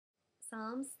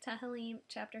Psalms, Tehillim,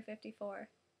 chapter 54.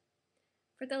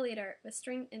 For the leader, with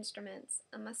stringed instruments,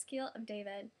 a maskil of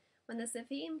David. When the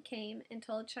Ziphiim came and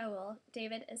told Shaul,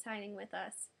 David is hiding with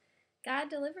us. God,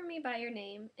 deliver me by your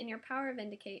name, and your power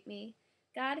vindicate me.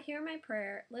 God, hear my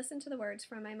prayer, listen to the words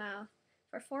from my mouth.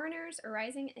 For foreigners are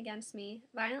rising against me,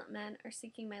 violent men are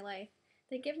seeking my life.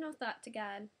 They give no thought to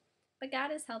God. But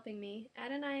God is helping me.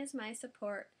 Adonai is my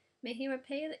support. May he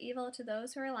repay the evil to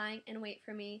those who are lying in wait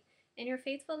for me. In your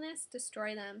faithfulness,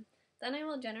 destroy them. Then I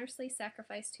will generously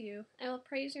sacrifice to you. I will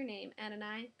praise your name,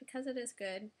 Adonai, because it is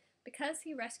good, because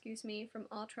he rescues me from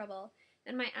all trouble,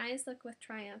 and my eyes look with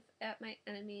triumph at my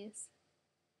enemies.